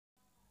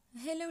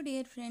Hello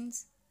dear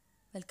friends,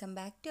 welcome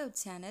back to our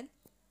channel.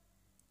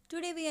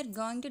 Today we are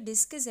going to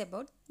discuss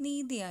about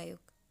Niti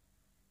Aayog.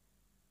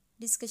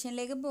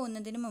 ഡിസ്കഷനിലേക്ക്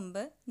പോകുന്നതിന്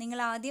മുമ്പ് നിങ്ങൾ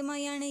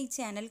ആദ്യമായാണ് ഈ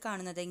channel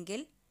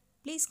കാണുന്നതെങ്കിൽ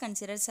please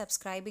consider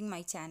subscribing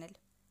my channel.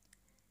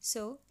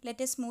 So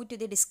let us move to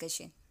the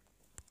discussion.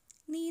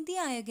 NITI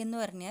Aayog എന്ന്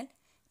പറഞ്ഞാൽ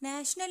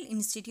national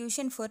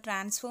institution for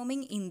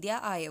transforming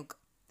India Aayog.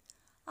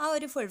 ആ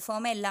ഒരു ഫുൾ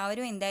ഫോം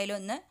എല്ലാവരും എന്തായാലും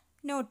ഒന്ന്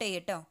നോട്ട്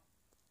ചെയ്യട്ടോ.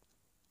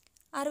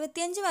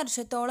 65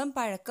 വർഷത്തോളം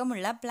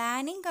പഴക്കമുള്ള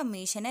പ്ലാനിംഗ്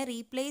കമ്മീഷനെ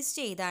റീപ്ലേസ്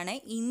ചെയ്താണ്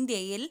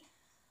ഇന്ത്യയിൽ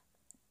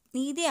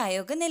നീതി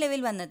ആയോഗ്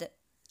നിലവിൽ വന്നത്.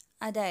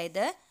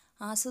 അതായത്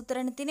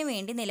ആസൂത്രണത്തിന്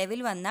വേണ്ടി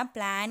നിലവിൽ വന്ന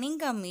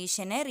പ്ലാനിംഗ്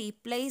കമ്മീഷനെ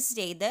റീപ്ലേസ്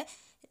ചെയ്ത്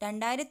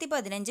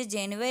 2015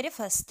 ജനുവരി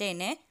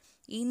 1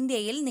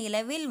 ഇന്ത്യയിൽ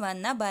നിലവിൽ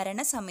വന്ന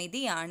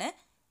ഭരണസമിതിയാണ്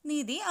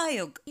നീതി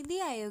ആയോഗ്. നീതി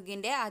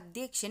ആയോഗിൻ്റെ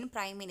അധ്യക്ഷൻ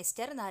പ്രൈം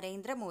മിനിസ്റ്റർ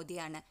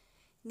നരേന്ദ്രമോദിയാണ്.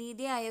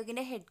 നീതി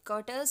ആയോഗിൻ്റെ ഹെഡ്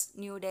ക്വാർട്ടേഴ്സ്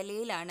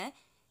ന്യൂഡൽഹിയിലാണ്.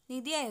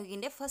 നീതി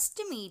ആയോഗിൻ്റെ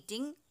ഫസ്റ്റ്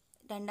മീറ്റിംഗ്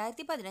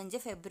 2015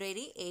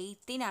 ഫെബ്രുവരി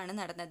 8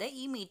 നടന്നത്.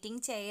 ഈ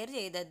മീറ്റിംഗ് ചെയർ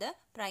ചെയ്തത്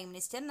പ്രൈം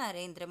മിനിസ്റ്റർ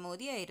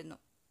നരേന്ദ്രമോദി ആയിരുന്നു.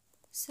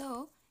 സോ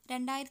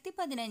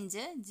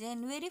 2015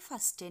 ജനുവരി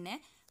 1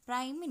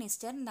 prime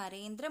minister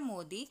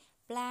Narendra Modi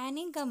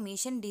planning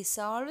commission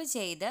dissolve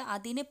ചെയ്ത്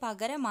അതിന്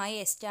പകരമായി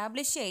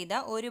എസ്റ്റാബ്ലിഷ്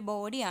ചെയ്ത ഒരു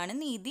ബോഡിയാണ്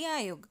നീതി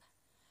ആയോഗ്.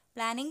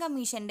 പ്ലാനിംഗ്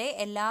കമ്മീഷൻ്റെ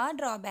എല്ലാ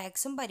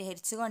ഡ്രോബാക്സും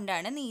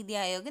പരിഹരിച്ചുകൊണ്ടാണ് നീതി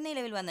ആയോഗ്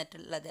നിലവിൽ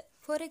വന്നിട്ടുള്ളത്.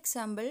 For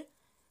example,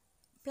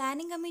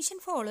 planning commission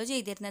follow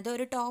ചെയ്തിരുന്നത്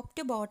ഒരു ടോപ്പ്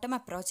ടു ബോട്ടം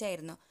അപ്രോച്ച്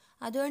ആയിരുന്നു.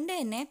 അതുകൊണ്ട്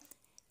തന്നെ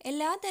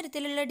എല്ലാ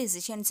തരത്തിലുള്ള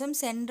ഡിസിഷൻസും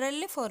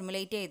സെൻട്രലിൽ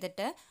ഫോർമുലേറ്റ്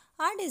ചെയ്തിട്ട്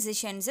ആ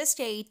ഡിസിഷൻസ്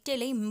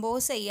സ്റ്റേറ്റിൽ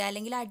ഇമ്പോസ് ചെയ്യുക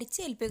അല്ലെങ്കിൽ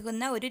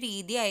അടിച്ചേൽപ്പിക്കുന്ന ഒരു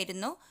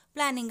രീതിയായിരുന്നു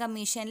പ്ലാനിംഗ്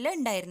കമ്മീഷനിൽ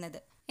ഉണ്ടായിരുന്നത്.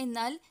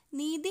 എന്നാൽ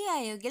നീതി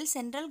ആയോഗിൽ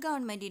സെൻട്രൽ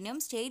ഗവൺമെൻറ്റിനും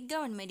സ്റ്റേറ്റ്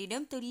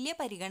ഗവൺമെൻറ്റിനും തുല്യ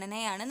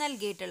പരിഗണനയാണ്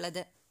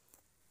നൽകിയിട്ടുള്ളത്.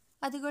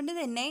 അതുകൊണ്ട്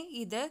തന്നെ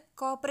ഇത്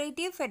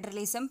കോപ്പറേറ്റീവ്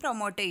ഫെഡറലിസം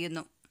പ്രൊമോട്ട്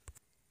ചെയ്യുന്നു.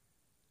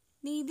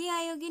 നീതി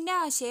ആയോഗിൻ്റെ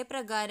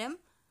ആശയപ്രകാരം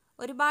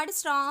ഒരുപാട്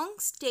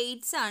സ്ട്രോങ്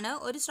സ്റ്റേറ്റ്സ് ആണ്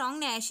ഒരു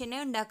സ്ട്രോങ് നാഷനെ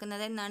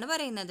ഉണ്ടാക്കുന്നത് എന്നാണ്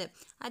പറയുന്നത്.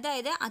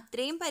 അതായത്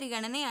അത്രയും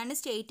പരിഗണനയാണ്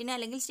സ്റ്റേറ്റിന്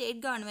അല്ലെങ്കിൽ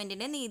സ്റ്റേറ്റ്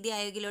ഗവൺമെൻറ്റിന് നീതി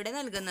ആയോഗിലൂടെ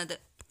നൽകുന്നത്.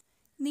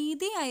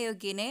 നീതി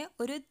ആയോഗിനെ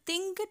ഒരു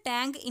തിങ്ക്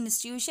ടാങ്ക്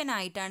ഇൻസ്റ്റിറ്റ്യൂഷൻ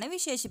ആയിട്ടാണ്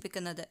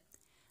വിശേഷിപ്പിക്കുന്നത്.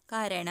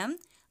 കാരണം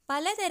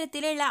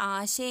പലതരത്തിലുള്ള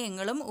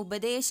ആശയങ്ങളും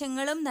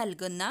ഉപദേശങ്ങളും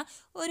നൽകുന്ന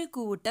ഒരു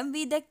കൂട്ടം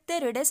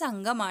വിദഗ്ധരുടെ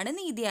സംഘമാണ്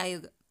നീതി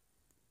ആയോഗ്.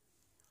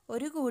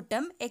 ഒരു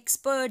കൂട്ടം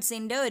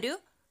എക്സ്പേർട്സിൻ്റെ ഒരു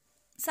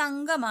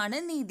സംഘമാണ്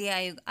നീതി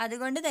ആയോഗ്.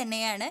 അതുകൊണ്ട്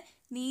തന്നെയാണ്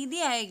നീതി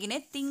ആയോഗിനെ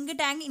തിങ്ക്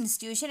ടാങ്ക്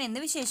ഇൻസ്റ്റിറ്റ്യൂഷൻ എന്ന്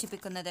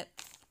വിശേഷിപ്പിക്കുന്നത്.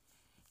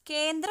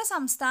 കേന്ദ്ര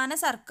സംസ്ഥാന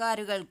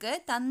സർക്കാരുകൾക്ക്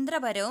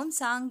തന്ത്രപരവും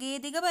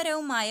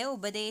സാങ്കേതികപരവുമായ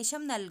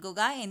ഉപദേശം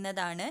നൽകുക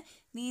എന്നതാണ്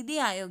നീതി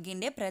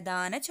ആയോഗിൻ്റെ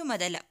പ്രധാന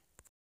ചുമതല.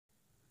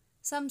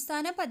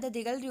 സംസ്ഥാന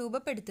പദ്ധതികൾ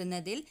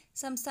രൂപപ്പെടുത്തുന്നതിൽ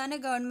സംസ്ഥാന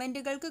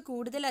ഗവൺമെൻറ്റുകൾക്ക്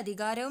കൂടുതൽ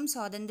അധികാരവും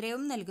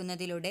സ്വാതന്ത്ര്യവും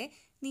നൽകുന്നതിലൂടെ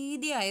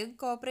നീതി ആയോഗ്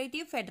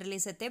കോപ്പറേറ്റീവ്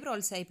ഫെഡറലിസത്തെ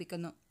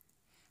പ്രോത്സാഹിപ്പിക്കുന്നു.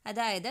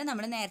 അതായത്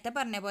നമ്മൾ നേരത്തെ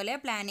പറഞ്ഞ പോലെ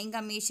പ്ലാനിംഗ്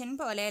കമ്മീഷൻ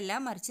പോലെയല്ല,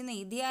 മറിച്ച്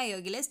നീതി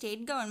ആയോഗിൽ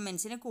സ്റ്റേറ്റ്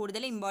ഗവൺമെൻറ്റ്സിന്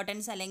കൂടുതൽ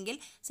ഇമ്പോർട്ടൻസ് അല്ലെങ്കിൽ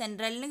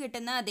സെൻട്രലിന്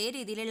കിട്ടുന്ന അതേ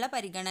രീതിയിലുള്ള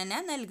പരിഗണന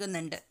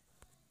നൽകുന്നുണ്ട്.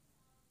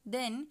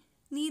 Then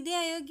NITI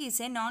Aayog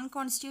is A non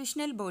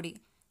constitutional body.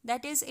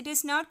 That is it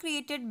is not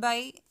created by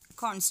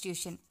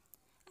constitution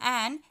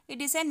and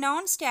it is A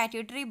non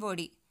statutory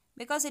body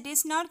because it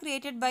is not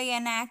created by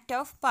an act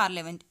of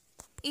parliament.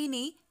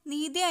 ഇനി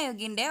നീതി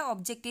ആയോഗിൻ്റെ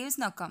objectives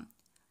നോക്കാം.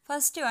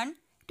 First one,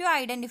 to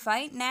identify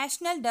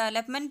national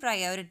development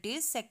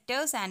priorities,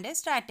 sectors and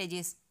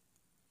strategies.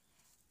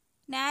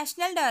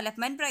 National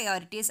development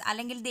priorities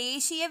അല്ലെങ്കിൽ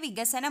ദേശീയ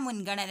വികസന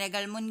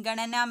മുൻഗണനകൾ,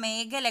 മുൻഗണനാ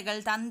മേഖലകൾ,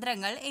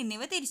 തന്ത്രങ്ങൾ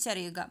എന്നിവ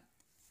തിരിച്ചറിയുക.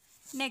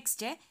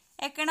 നെക്സ്റ്റ്,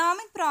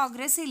 എക്കണോമിക്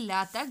പ്രോഗ്രസ്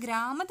ഇല്ലാത്ത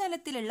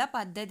ഗ്രാമതലത്തിലുള്ള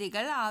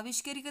പദ്ധതികൾ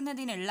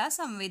ആവിഷ്കരിക്കുന്നതിനുള്ള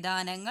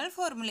സംവിധാനങ്ങൾ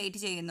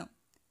ഫോർമുലേറ്റ് ചെയ്യുന്നു.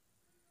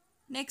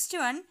 നെക്സ്റ്റ്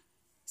വൺ,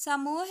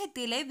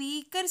 സമൂഹത്തിലെ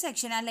വീക്കർ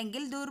സെക്ഷൻ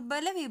അല്ലെങ്കിൽ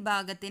ദുർബല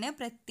വിഭാഗത്തിന്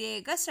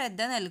പ്രത്യേക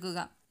ശ്രദ്ധ നൽകുക.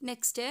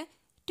 Next,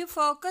 to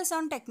focus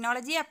on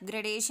technology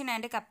upgradation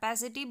and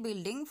capacity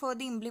building for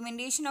the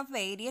implementation of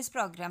various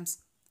programmes.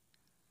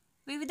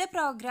 വിവിധ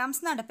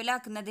പ്രോഗ്രാംസ്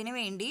നടപ്പിലാക്കുന്നതിന്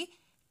വേണ്ടി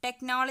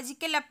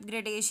ടെക്നോളജിക്കൽ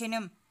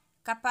അപ്ഗ്രഡേഷനും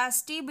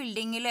കപ്പാസിറ്റി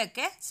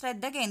ബിൽഡിങ്ങിലൊക്കെ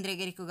ശ്രദ്ധ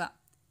കേന്ദ്രീകരിക്കുക.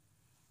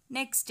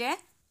 നെക്സ്റ്റ്,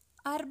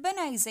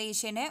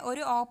 അർബനൈസേഷനെ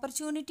ഒരു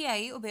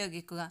ഓപ്പർച്യൂണിറ്റിയായി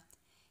ഉപയോഗിക്കുക.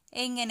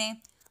 എങ്ങനെ?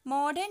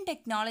 മോഡേൺ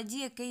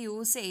ടെക്നോളജിയൊക്കെ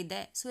യൂസ്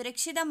ചെയ്ത്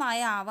സുരക്ഷിതമായ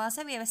ആവാസ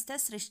വ്യവസ്ഥ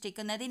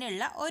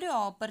സൃഷ്ടിക്കുന്നതിനുള്ള ഒരു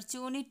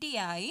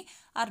ഓപ്പർച്യൂണിറ്റിയായി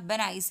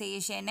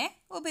അർബനൈസേഷനെ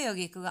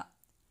ഉപയോഗിക്കുക.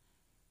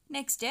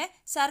 നെക്സ്റ്റ്,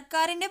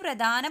 സർക്കാരിൻ്റെ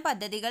പ്രധാന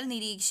പദ്ധതികൾ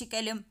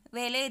നിരീക്ഷിക്കലും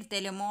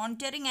വിലയിരുത്തലും,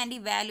 മോണിറ്ററിംഗ് ആൻഡ്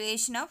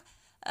ഇവാലുവേഷൻ ഓഫ്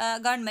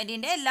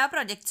ഗവൺമെൻറ്റിൻ്റെ എല്ലാ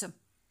പ്രൊജക്ട്സും.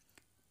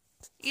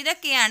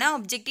 ഇതൊക്കെയാണ്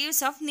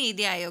ഒബ്ജക്റ്റീവ്സ് ഓഫ്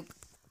നീതി ആയോഗ്.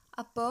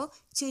 അപ്പോൾ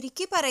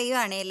ചുരുക്കി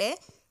പറയുകയാണെങ്കിൽ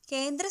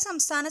കേന്ദ്ര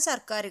സംസ്ഥാന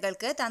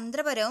സർക്കാരുകൾക്ക്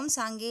തന്ത്രപരവും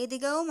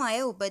സാങ്കേതികവുമായ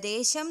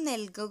ഉപദേശം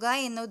നൽകുക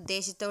എന്ന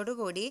ഉദ്ദേശത്തോടു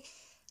കൂടി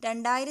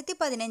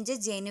 2015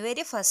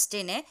 ജനുവരി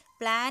 1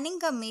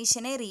 പ്ലാനിംഗ്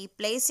കമ്മീഷനെ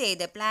റീപ്ലേസ്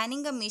ചെയ്ത്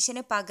പ്ലാനിംഗ്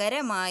കമ്മീഷന്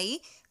പകരമായി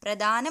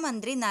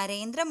പ്രധാനമന്ത്രി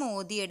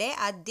നരേന്ദ്രമോദിയുടെ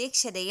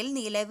അധ്യക്ഷതയിൽ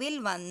നിലവിൽ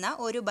വന്ന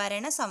ഒരു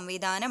ഭരണ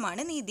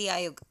സംവിധാനമാണ് നീതി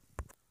ആയോഗ്.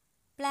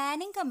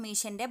 പ്ലാനിംഗ്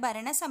കമ്മീഷന്റെ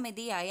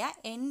ഭരണസമിതിയായ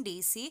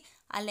NDC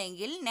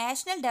അല്ലെങ്കിൽ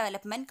നാഷണൽ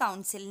ഡെവലപ്മെന്റ്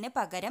കൗൺസിലിന്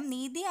പകരം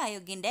നീതി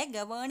ആയോഗിന്റെ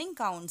ഗവേണിംഗ്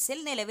കൗൺസിൽ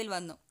നിലവിൽ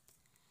വന്നു.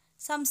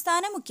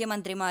 സംസ്ഥാന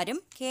മുഖ്യമന്ത്രിമാരും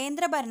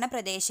കേന്ദ്രഭരണ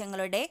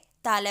പ്രദേശങ്ങളുടെ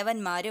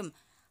തലവന്മാരും,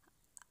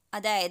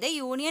 അതായത്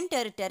യൂണിയൻ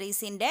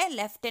ടെറിട്ടറീസിന്റെ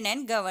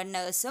ലഫ്റ്റനന്റ്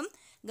ഗവർണേഴ്സും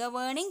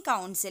ഗവേണിംഗ്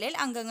കൗൺസിലിൽ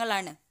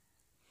അംഗങ്ങളാണ്.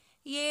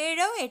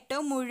 7-8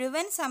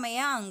 മുഴുവൻ സമയ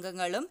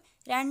അംഗങ്ങളും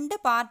 2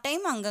 പാർട്ട്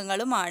ടൈം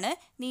അംഗങ്ങളുമാണ്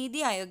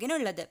നീതി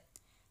ആയോഗിനുള്ളത്.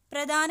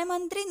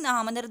 പ്രധാനമന്ത്രി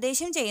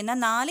നാമനിർദ്ദേശം ചെയ്യുന്ന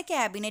 4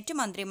 ക്യാബിനറ്റ്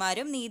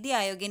മന്ത്രിമാരും നീതി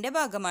ആയോഗിന്റെ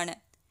ഭാഗമാണ്.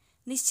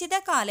 നിശ്ചിത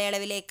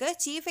കാലയളവിലേക്ക്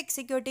ചീഫ്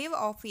എക്സിക്യൂട്ടീവ്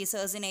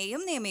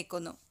ഓഫീസേഴ്സിനെയും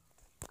നിയമിക്കുന്നു.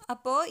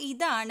 അപ്പോൾ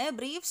ഇതാണ്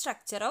brief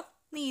structure of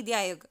NITI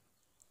Aayog.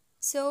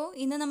 So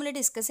ഇന്ന് നമ്മൾ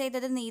ഡിസ്കസ്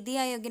ചെയ്തത് നീതി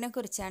ആയോഗിനെ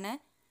കുറിച്ചാണ്.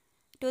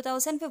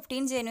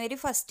 2015 ജനുവരി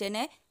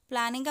 1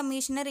 പ്ലാനിംഗ്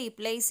കമ്മീഷനെ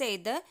റീപ്ലേസ്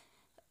ചെയ്ത്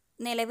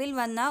നിലവിൽ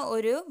വന്ന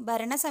ഒരു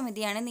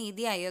ഭരണസമിതിയാണ്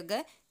നീതി ആയോഗ്.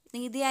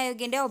 നീതി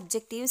ആയോഗിൻ്റെ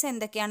ഒബ്ജക്റ്റീവ്സ്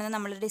എന്തൊക്കെയാണെന്ന്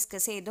നമ്മൾ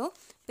ഡിസ്കസ് ചെയ്തു.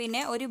 പിന്നെ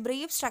ഒരു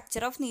brief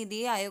structure of NITI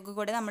Aayog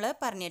കൂടെ നമ്മൾ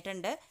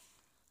പറഞ്ഞിട്ടുണ്ട്.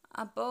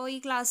 അപ്പോൾ ഈ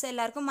ക്ലാസ്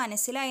എല്ലാവർക്കും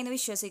മനസ്സിലായി എന്ന്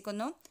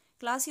വിശ്വസിക്കുന്നു.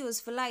 ക്ലാസ്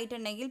യൂസ്ഫുൾ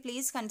ആയിട്ടുണ്ടെങ്കിൽ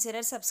please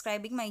consider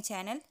subscribing my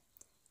channel.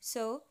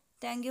 So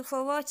thank you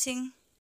for watching.